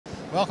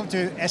Welcome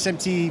to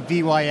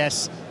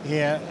SMTVYS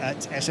here at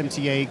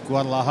SMTA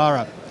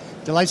Guadalajara.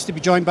 Delighted to be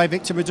joined by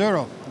Victor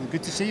Madero.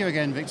 Good to see you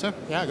again, Victor.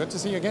 Yeah, good to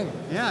see you again.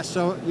 Yeah,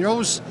 so you're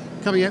always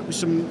coming out with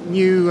some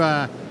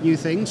new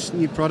things,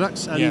 new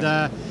products,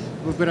 and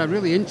we've got a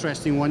really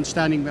interesting one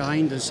standing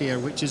behind us here,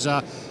 which is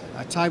a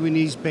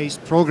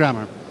Taiwanese-based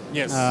programmer.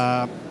 Yes.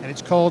 And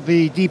it's called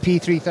the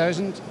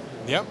DP3000.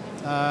 Yep.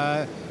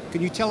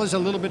 Can you tell us a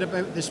little bit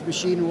about this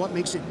machine and what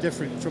makes it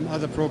different from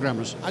other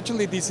programmers?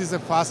 Actually, this is a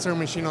faster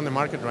machine on the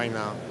market right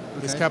now.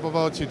 Okay. It's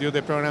capable to do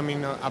the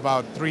programming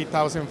about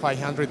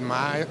 3,500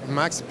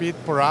 max speed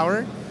per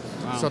hour.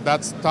 Wow. So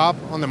that's top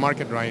on the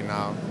market right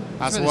now.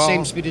 It's the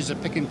same speed as a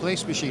pick and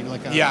place machine,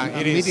 like a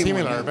it is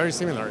similar, one, yeah. Very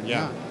similar.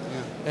 Yeah.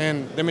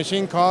 And the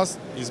machine cost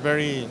is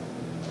very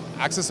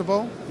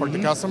accessible for the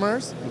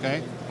customers.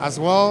 Okay. As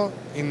well,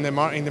 in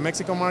the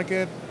Mexico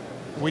market,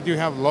 we do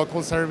have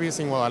local service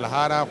in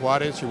Guadalajara,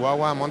 Juarez,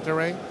 Chihuahua,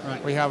 Monterrey.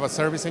 Right. We have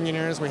service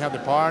engineers, we have the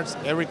parts,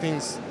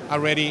 everything's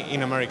already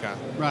in America.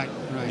 Right.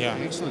 Yeah.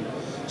 Excellent.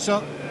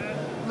 So,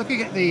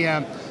 looking at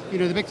the,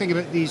 the big thing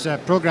about these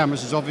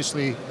programmers is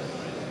obviously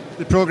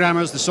the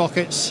programmers, the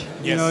sockets,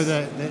 Yes.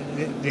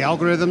 the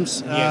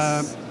algorithms.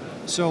 Yes.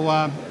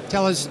 So,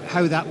 tell us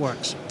how that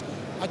works.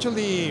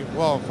 Actually,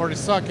 well, for the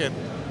socket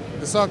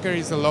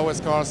is the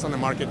lowest cost on the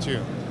market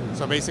too.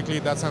 So basically,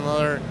 that's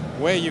another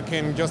way you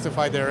can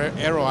justify the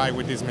ROI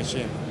with this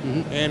machine.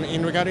 And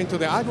in regarding to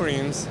the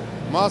algorithms,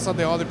 most of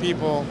the other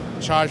people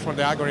charge for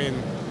the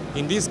algorithm.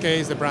 In this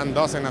case, the brand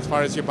doesn't, as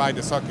far as you buy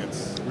the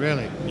sockets.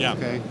 Really? Yeah.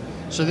 Okay.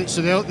 So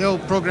they'll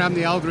program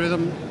the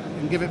algorithm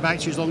and give it back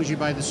to you as long as you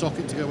buy the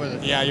socket to go with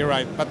it. Yeah, you're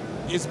right. But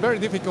it's very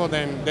difficult,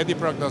 and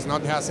DediProc does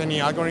not have any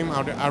algorithm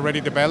already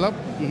developed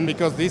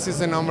because this is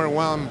the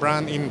 #1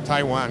 brand in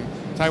Taiwan.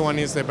 Taiwan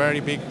is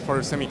very big for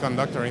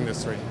semiconductor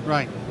industry.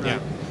 Right. Yeah.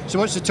 So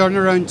what's the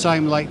turnaround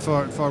time like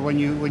for when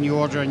you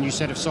order a new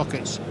set of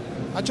sockets?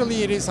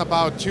 Actually, it is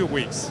about 2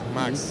 weeks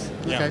max.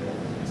 Yeah.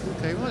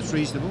 Okay. Well, that's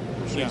reasonable.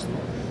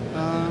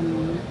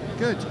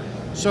 Good.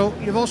 So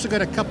you've also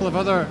got a couple of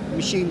other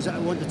machines that I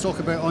want to talk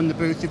about on the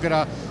booth. You've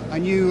got a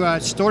new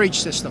storage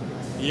system.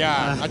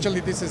 Yeah, actually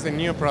this is the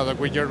new product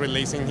we're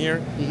releasing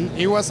here.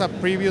 It was a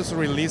previous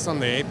release on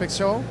the Apex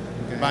show,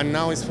 but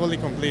now it's fully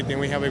complete and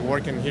we have it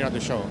working here at the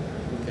show.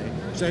 Okay.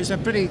 So it's a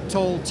pretty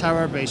tall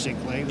tower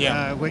basically,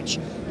 which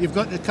you've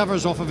got the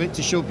covers off of it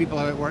to show people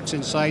how it works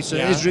inside. So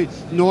it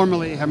is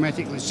normally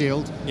hermetically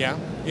sealed. Yeah,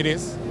 it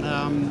is.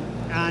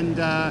 And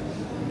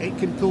it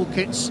can pull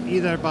kits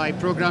either by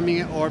programming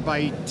it or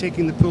by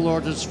taking the pull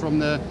orders from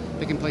the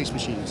pick and place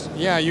machines.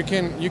 Yeah, you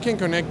can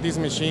connect this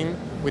machine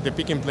with the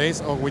pick and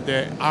place or with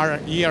the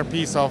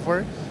ERP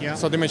software. Yeah.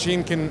 So the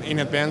machine can in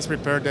advance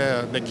prepare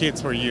the kits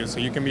for you, so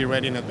you can be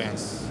ready in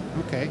advance.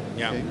 Okay.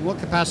 Yeah. Okay. What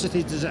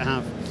capacity does it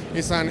have?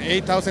 It's an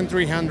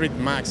 8,300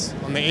 max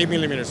on the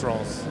 8mm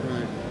rolls.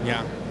 Right.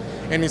 Yeah.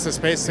 And it's a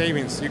space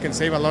savings. You can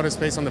save a lot of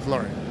space on the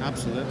floor.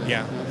 Absolutely.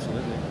 Yeah.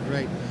 Absolutely.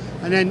 Great.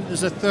 And then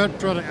there's a third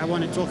product I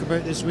want to talk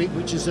about this week,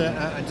 which is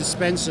a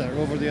dispenser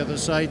over the other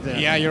side there.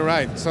 Yeah, you're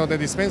right. So the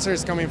dispenser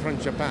is coming from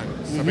Japan.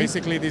 So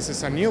basically this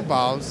is a new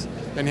valve,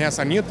 and it has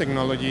a new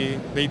technology.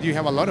 They do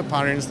have a lot of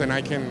patterns that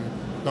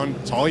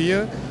don't tell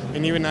you,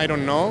 and even I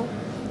don't know.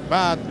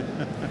 But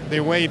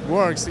the way it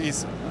works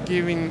is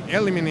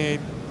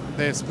eliminate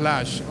the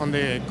splash on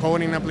the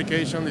coating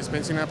application,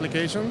 dispensing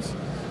applications,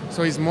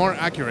 so it's more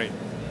accurate.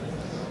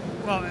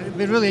 Well, it'd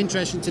be really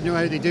interesting to know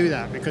how they do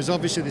that, because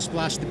obviously the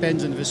splash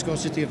depends on the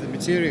viscosity of the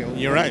material.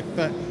 You're right.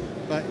 But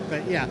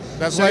yeah.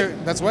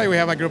 That's why we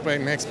have a group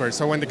of experts.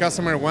 So when the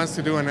customer wants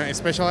to do a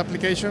special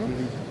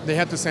application, they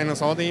have to send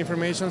us all the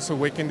information so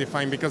we can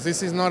define, because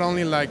this is not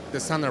only like the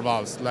standard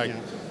valves. Like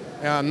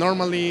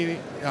normally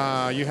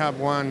you have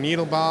one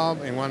needle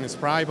valve and one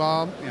spray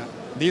valve. Yeah.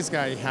 This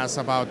guy has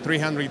about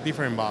 300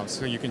 different valves,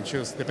 so you can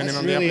choose depending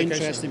on the application. That's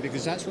really interesting,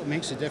 because that's what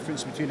makes the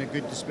difference between a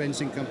good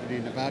dispensing company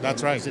and a bad one.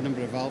 That's right. Is the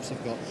number of valves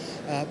they've got.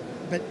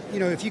 But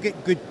if you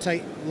get good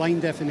tight line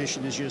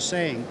definition, as you're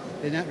saying,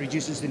 then that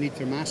reduces the need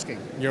for masking.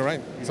 You're right.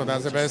 So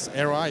that's the best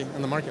ROI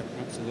on the market.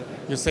 Absolutely.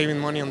 You're saving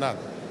money on that.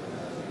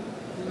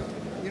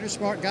 You're a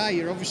smart guy.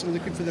 You're obviously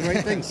looking for the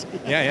right things.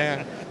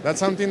 Yeah. That's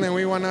something that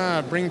we want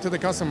to bring to the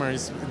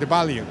customers, the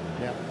value.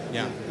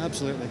 Yeah.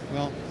 Absolutely.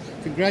 Well,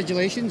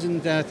 congratulations,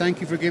 and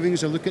thank you for giving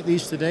us a look at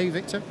these today,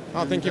 Victor.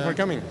 Oh, thank you for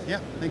coming. Yeah,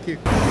 thank you.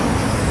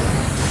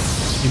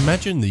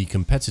 Imagine the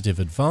competitive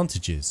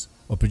advantages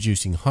of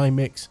producing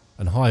high-mix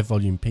and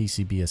high-volume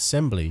PCB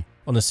assembly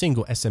on a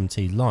single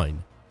SMT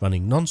line,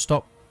 running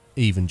non-stop,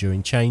 even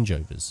during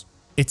changeovers.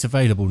 It's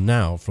available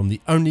now from the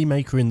only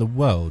maker in the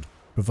world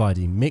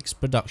providing mixed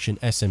production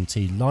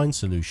SMT line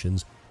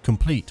solutions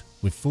complete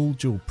with full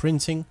dual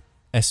printing,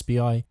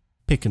 SPI,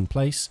 pick and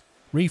place,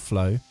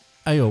 reflow,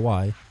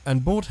 AOI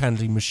and board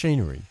handling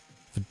machinery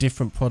for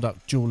different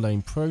product dual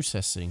lane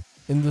processing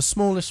in the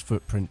smallest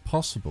footprint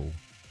possible.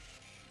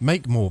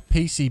 Make more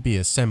PCB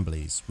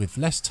assemblies with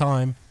less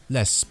time,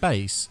 less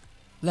space,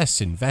 less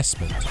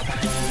investment.